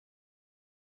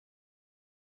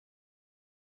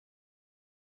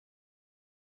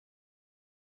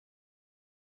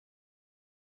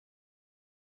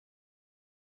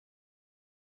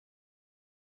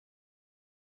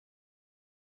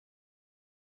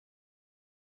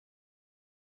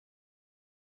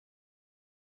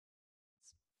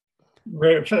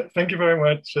Thank you very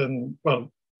much, and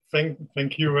well,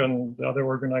 thank you and the other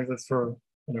organizers for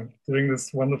doing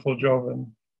this wonderful job and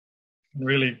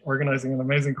really organizing an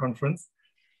amazing conference.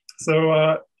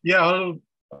 So yeah, I'll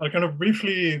kind of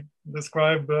briefly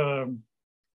describe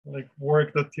like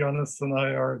work that Johannes and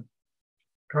I are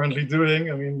currently doing.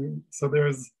 I mean, so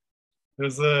there's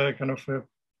a kind of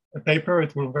a paper.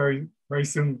 It will very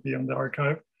soon be on the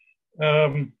archive.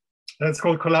 And it's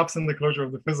called "Collapse and the Closure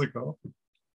of the Physical."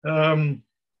 Um,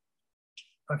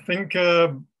 I think,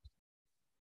 well,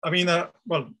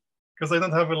 because I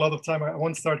don't have a lot of time, I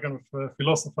won't start kind of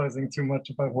philosophizing too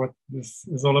much about what this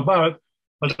is all about.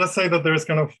 I'll just say that there's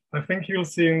kind of, I think you'll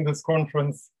see in this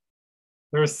conference,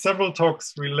 there are several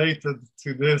talks related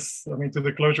to this. I mean, to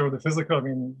the closure of the physical. I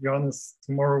mean, Johannes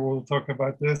tomorrow will talk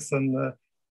about this, and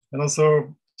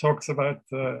also talks about,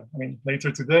 I mean,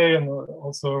 later today, and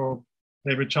also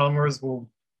David Chalmers will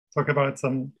talk about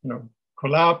some,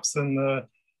 collapse. And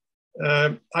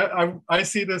I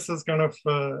see this as kind of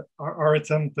our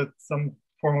attempt at some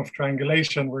form of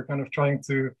triangulation. We're kind of trying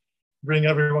to bring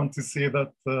everyone to see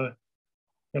that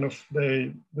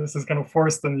this is kind of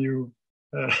forced on you,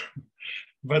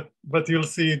 but you'll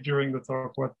see during the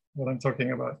talk what I'm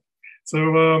talking about. So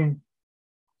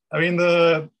I mean,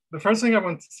 the first thing I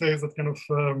want to say is that kind of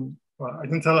well, I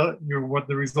didn't tell you what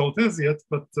the result is yet,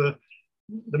 but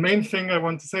the main thing I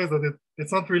want to say is that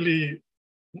it's not really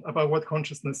about what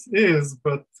consciousness is,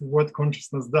 but what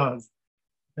consciousness does.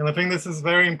 And I think this is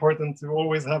very important to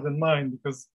always have in mind,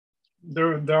 because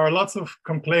there are lots of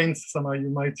complaints somehow you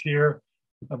might hear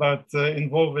about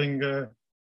involving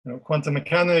quantum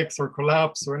mechanics or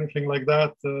collapse or anything like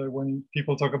that when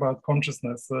people talk about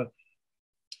consciousness.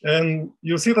 And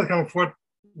you'll see that kind of what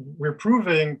we're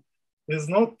proving is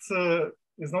not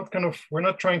kind of, we're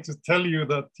not trying to tell you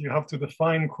that you have to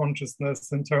define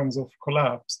consciousness in terms of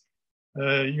collapse.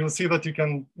 You'll see that you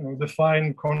can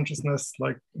define consciousness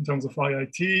like in terms of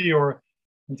IIT, or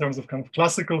in terms of kind of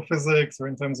classical physics, or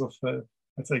in terms of,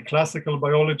 let's say, classical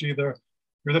biology.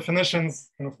 Your definitions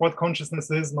of what consciousness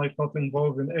is might not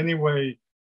involve in any way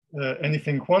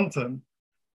anything quantum.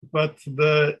 But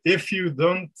if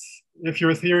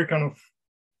your theory kind of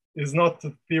is not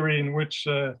a theory in which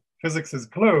physics is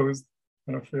closed,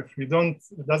 if it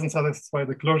doesn't satisfy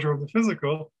the closure of the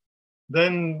physical,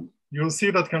 then you'll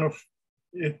see that kind of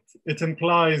it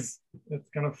implies, it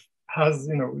kind of has,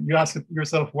 you ask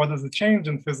yourself, what does it change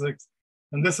in physics?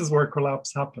 And this is where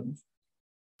collapse happens.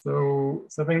 So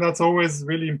I think that's always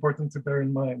really important to bear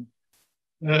in mind.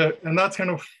 And that's kind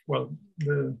of, well,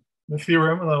 the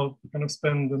theorem, and I'll kind of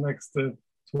spend the next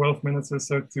 12 minutes or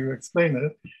so to explain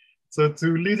it. So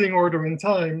to leading order in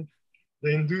time,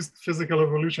 the induced physical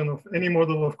evolution of any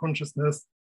model of consciousness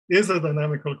is a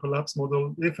dynamical collapse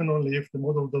model, if and only if the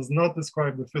model does not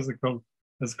describe the physical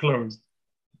as closed.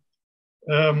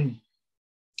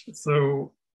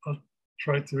 So I'll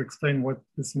try to explain what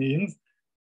this means.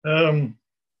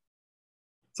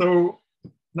 So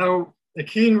now a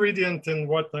key ingredient in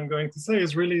what I'm going to say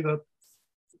is really that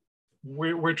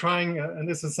we're trying, and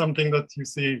this is something that you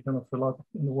see kind of a lot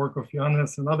in the work of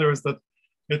Johannes and others, that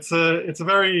it's a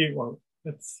very, well,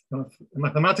 it's kind of a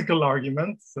mathematical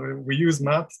argument. So we use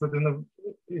maths, but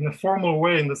in a formal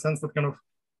way, in the sense that kind of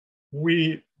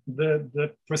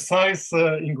the precise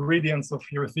ingredients of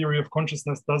your theory of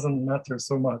consciousness doesn't matter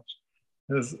so much,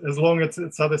 as long as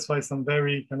it satisfies some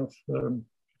very kind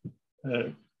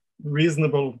of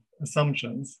reasonable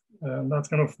assumptions. And that's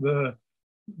kind of the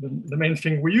main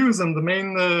thing we use. And the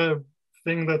main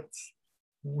thing that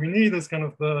we need is kind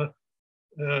of the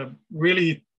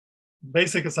really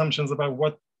basic assumptions about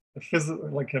what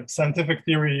like a scientific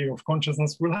theory of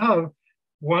consciousness will have.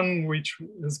 One which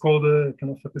is called a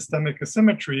kind of epistemic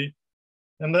asymmetry.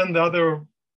 And then the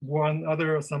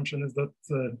other assumption is that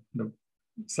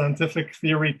scientific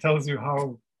theory tells you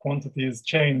how quantities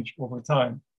change over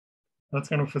time. That's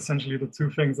kind of essentially the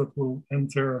two things that will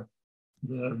enter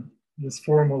this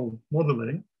formal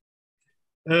modeling.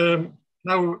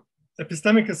 Now,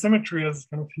 epistemic asymmetry, as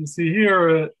kind of you see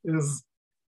here, is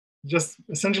just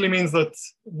essentially means that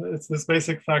it's this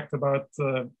basic fact about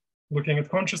looking at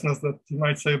consciousness, that you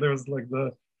might say there's like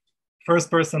the first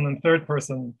person and third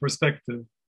person perspective,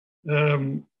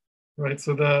 right?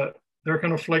 So they're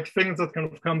kind of like things that kind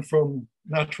of come from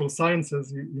natural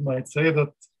sciences. You might say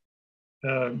that,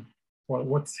 well,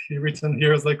 what's written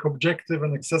here is like objective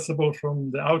and accessible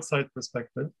from the outside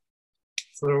perspective.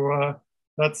 So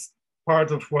that's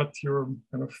part of what your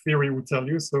kind of theory would tell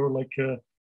you. So like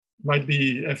might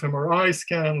be fMRI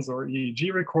scans or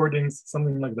EEG recordings,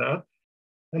 something like that.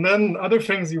 And then other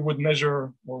things you would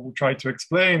measure or would try to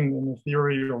explain in a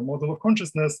theory or model of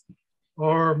consciousness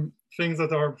are things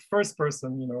that are first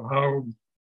person, you know, how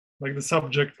like the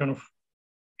subject kind of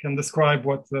can describe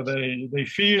what they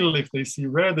feel, if they see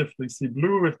red, if they see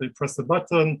blue, if they press a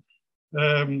button.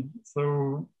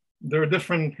 So there are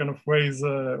different kind of ways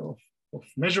of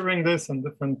measuring this, and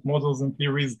different models and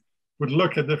theories would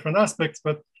look at different aspects,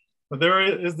 but there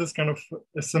is this kind of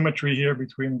asymmetry here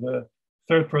between the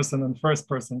third person and first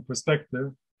person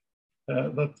perspective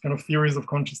that kind of theories of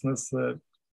consciousness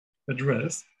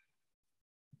address.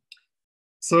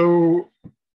 So,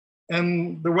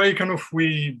 and the way kind of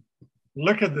we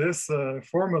look at this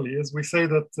formally is we say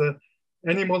that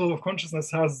any model of consciousness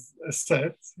has a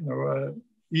set, you know,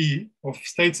 E of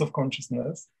states of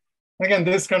consciousness. Again,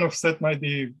 this kind of set might be,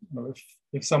 you know,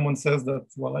 if someone says that,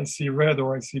 well, I see red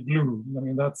or I see blue, I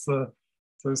mean, that's so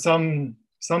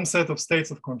some set of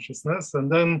states of consciousness, and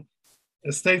then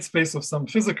a state space of some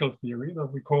physical theory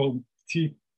that we call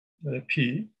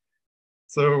TP.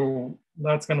 So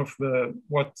that's kind of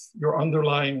what your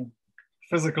underlying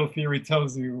physical theory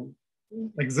tells you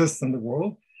exists in the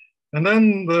world. And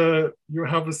then you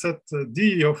have a set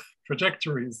D of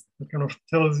trajectories that kind of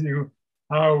tells you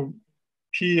how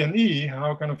P and E,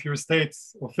 how kind of your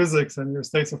states of physics and your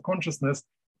states of consciousness,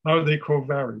 how they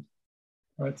co-vary,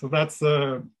 right? So that's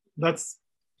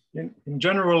in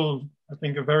general, I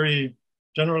think, a very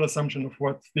general assumption of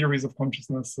what theories of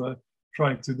consciousness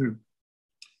try to do.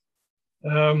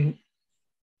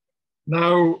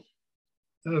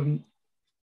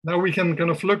 Now we can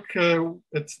kind of look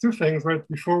at two things, right?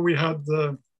 Before we had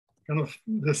kind of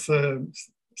this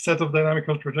set of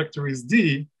dynamical trajectories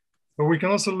D, but we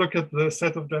can also look at the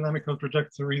set of dynamical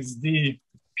trajectories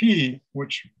dP,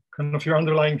 which kind of your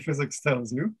underlying physics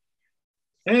tells you.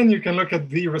 And you can look at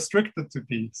D restricted to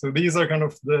P. So these are kind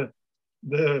of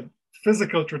the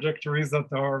physical trajectories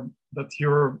that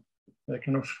your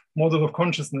kind of model of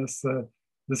consciousness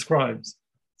describes.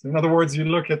 So in other words, you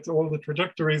look at all the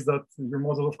trajectories that your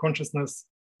model of consciousness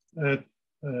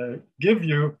give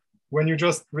you when you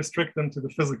just restrict them to the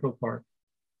physical part.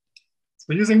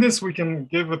 So using this, we can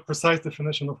give a precise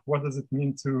definition of what does it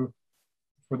mean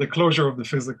for the closure of the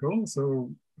physical. So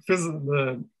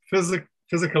the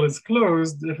physical is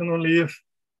closed if and only if,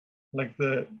 like,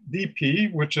 the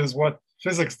dP, which is what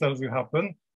physics tells you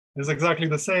happen, is exactly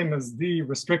the same as D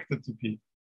restricted to P,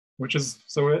 which is,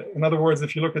 so in other words,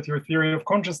 if you look at your theory of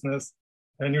consciousness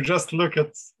and you just look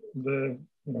at the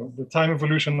time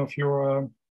evolution of your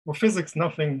of physics,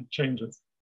 nothing changes.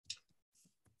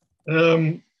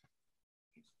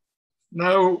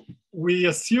 Now we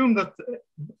assume that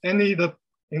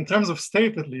in terms of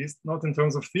state, at least, not in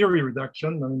terms of theory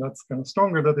reduction, I mean, that's kind of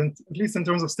stronger, that at least in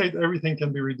terms of state, everything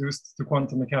can be reduced to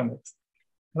quantum mechanics.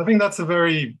 I think that's a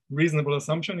very reasonable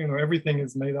assumption. You know, everything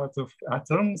is made out of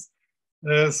atoms.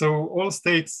 So all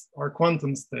states are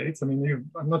quantum states. I mean,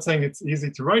 I'm not saying it's easy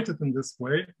to write it in this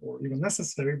way or even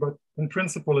necessary, but in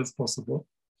principle it's possible.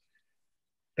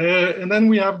 And then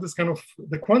we have this kind of,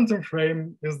 the quantum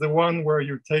frame is the one where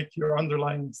you take your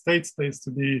underlying state space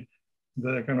to be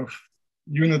the kind of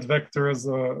unit vectors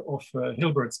of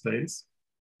Hilbert space,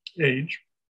 H.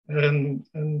 And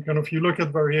kind of you look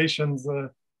at variations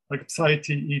like psi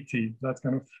t, et. That's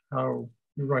kind of how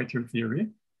you write your theory.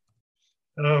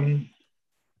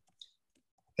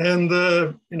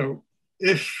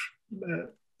 If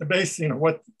the base,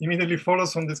 what immediately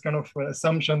follows from this kind of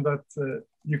assumption that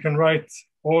you can write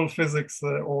all physics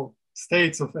or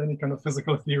states of any kind of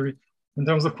physical theory in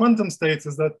terms of quantum states,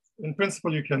 is that in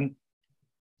principle you can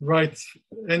write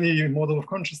any model of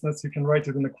consciousness, you can write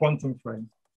it in a quantum frame.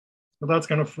 So that's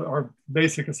kind of our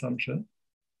basic assumption.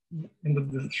 In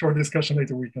the short discussion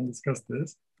later, we can discuss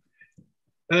this.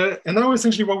 And now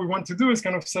essentially what we want to do is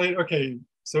kind of say, okay,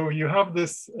 so you have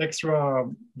this extra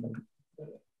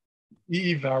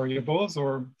E variables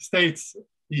or states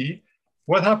E.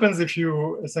 What happens if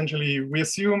you essentially, we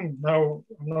assume, now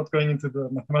I'm not going into the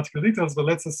mathematical details, but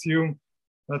let's assume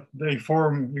that they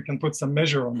form, you can put some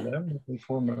measure on them, they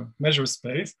form a measure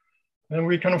space, and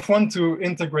we kind of want to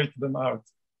integrate them out,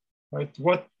 right?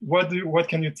 What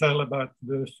can you tell about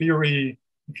the theory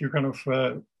if you kind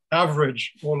of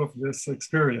average all of this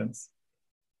experience?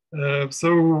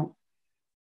 So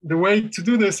the way to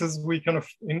do this is we kind of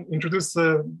introduce,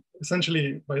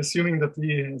 essentially by assuming that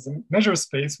E is a measure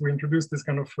space, we introduce this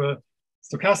kind of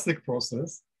stochastic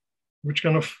process, which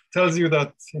kind of tells you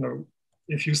that,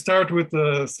 if you start with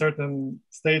a certain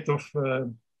state of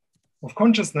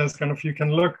consciousness, kind of you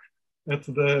can look at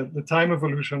the time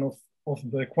evolution of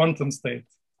the quantum state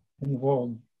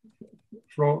involved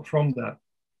from that.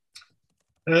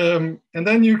 And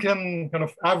then you can kind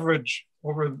of average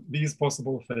over these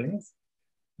possible things.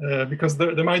 because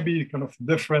there might be kind of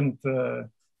different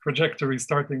trajectories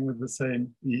starting with the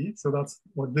same E. So that's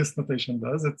what this notation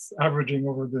does. It's averaging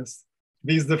over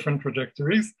these different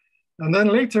trajectories. And then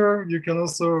later you can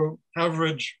also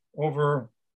average over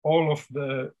all of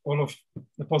the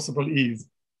possible E's,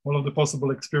 all of the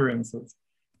possible experiences.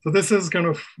 So this is kind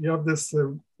of, you have this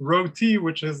rho T,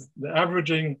 which is the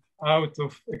averaging out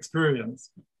of experience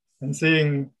and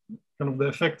seeing kind of the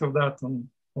effect of that on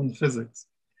physics.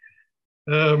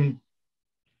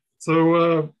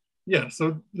 So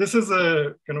this is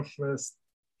a kind of a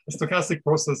stochastic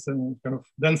process in kind of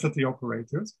density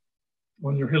operators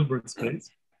on your Hilbert space.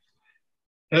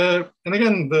 And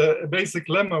again, the basic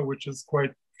lemma, which is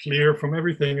quite clear from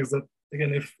everything, is that,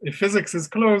 again, if physics is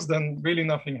closed, then really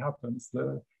nothing happens.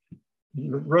 The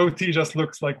rho T just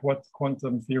looks like what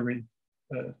quantum theory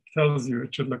tells you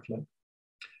it should look like.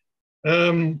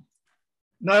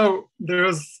 Now,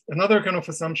 there's another kind of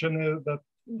assumption that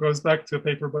goes back to a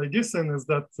paper by Gissen, is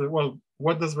that, well,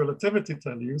 what does relativity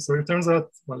tell you? So it turns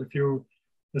out, well, if you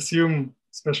assume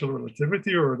special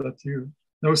relativity, or that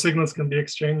no signals can be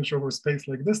exchanged over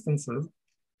space-like distances,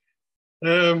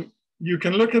 you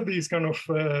can look at these kind of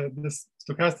this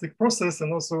stochastic process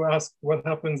and also ask what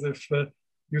happens if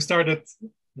you started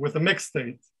with a mixed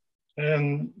state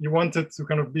and you want it to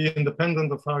kind of be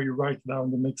independent of how you write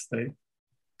down the mixed state.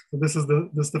 So this is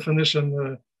this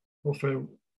definition of a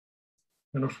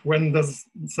kind of, when does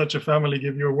such a family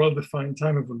give you a well-defined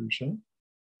time evolution?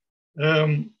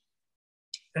 And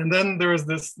then there is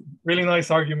this really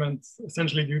nice argument,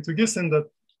 essentially due to Gissen, that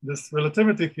this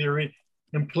relativity theory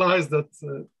implies that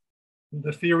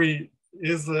the theory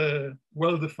is a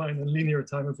well-defined and linear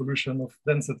time evolution of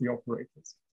density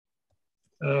operators.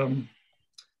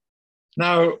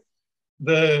 Now,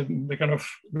 the kind of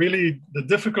really the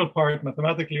difficult part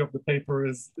mathematically of the paper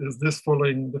is this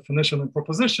following definition and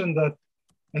proposition, that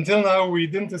until now we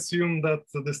didn't assume that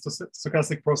this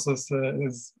stochastic process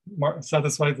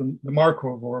satisfies the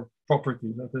Markov or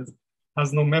property, that is,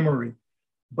 has no memory.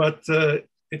 But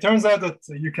it turns out that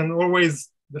you can always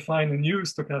define a new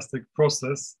stochastic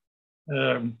process,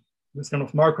 this kind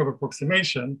of Markov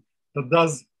approximation, that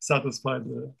does satisfy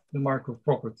the Markov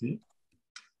property.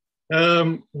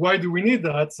 Why do we need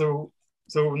that? So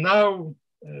now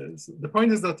the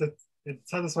point is that it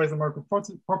satisfies the Markov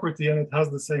property and it has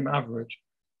the same average,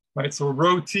 right? So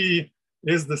rho T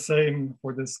is the same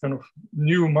for this kind of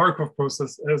new Markov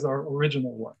process as our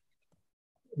original one.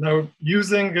 Now,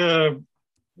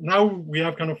 now we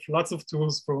have kind of lots of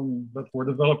tools that were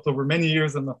developed over many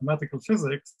years in mathematical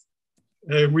physics.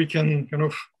 We can kind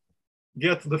of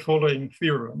get the following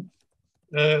theorem.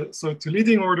 So to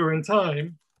leading order in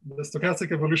time, the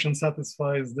stochastic evolution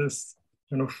satisfies this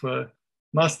kind of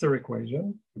master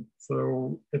equation.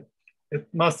 So it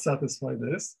must satisfy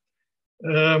this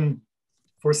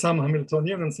for some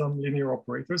Hamiltonian and some linear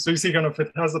operators. So you see kind of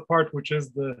it has a part which is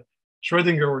the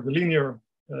Schrödinger or the linear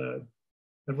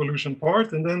evolution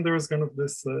part. And then there's kind of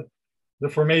this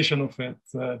deformation of it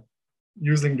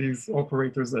using these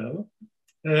operators L.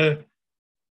 And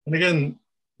again,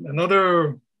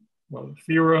 another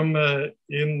theorem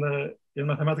in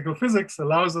mathematical physics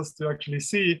allows us to actually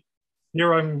see,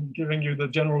 here I'm giving you the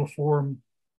general form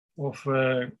of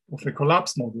a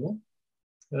collapse model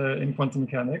in quantum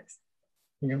mechanics. I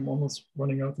think I'm almost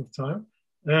running out of time.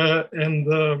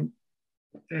 And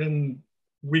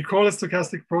we call a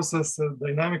stochastic process a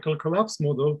dynamical collapse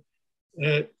model.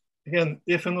 Again,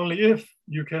 if and only if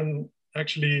you can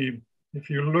actually, if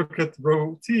you look at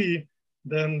rho T,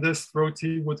 then this rho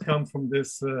T would come from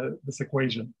this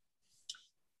equation.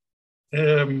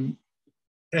 And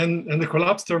the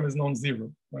collapse term is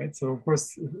non-zero, right? So of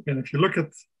course, again, if you look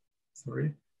at,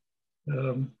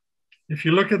 if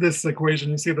you look at this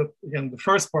equation, you see that, again, the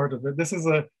first part of it, this is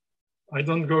I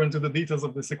don't go into the details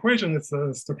of this equation. It's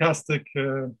a stochastic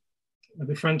a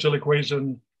differential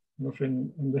equation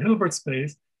in the Hilbert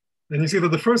space. And you see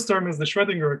that the first term is the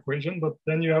Schrödinger equation, but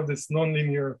then you have this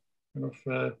nonlinear kind of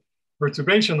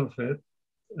perturbation of it.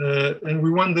 And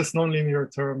we want this nonlinear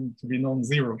term to be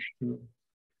non-zero.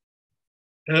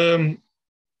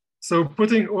 So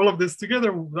putting all of this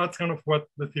together, that's kind of what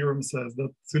the theorem says,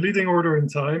 that to leading order in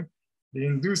time, the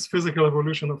induced physical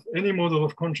evolution of any model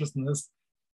of consciousness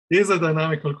is a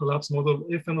dynamical collapse model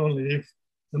if and only if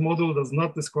the model does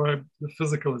not describe the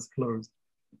physical as closed.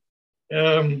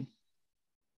 The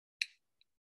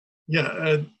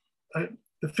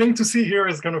thing to see here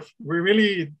is kind of, we're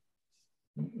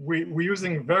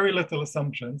using very little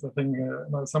assumptions. I think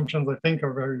my assumptions, I think,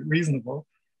 are very reasonable.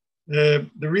 The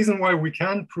reason why we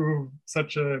can prove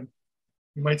such a,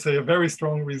 you might say, a very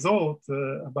strong result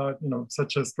about,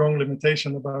 such a strong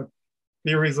limitation about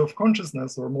theories of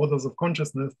consciousness or models of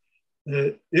consciousness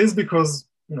is because,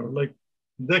 like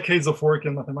decades of work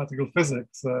in mathematical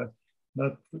physics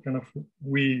that kind of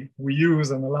we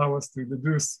use and allow us to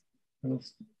deduce kind of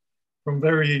from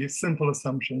very simple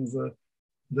assumptions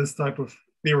this type of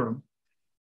theorem.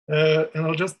 And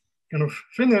I'll just kind of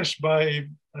finish by,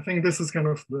 I think this is kind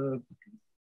of the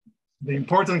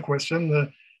important question,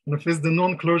 kind of is the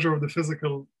non-closure of the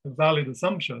physical a valid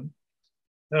assumption?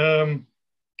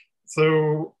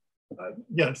 So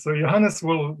Johannes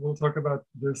will talk about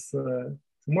this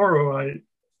tomorrow.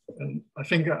 I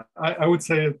think I would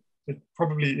say it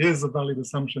probably is a valid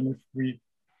assumption if we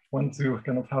want to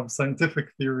kind of have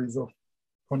scientific theories of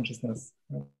consciousness.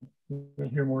 We'll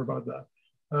hear more about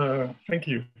that. Thank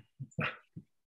you.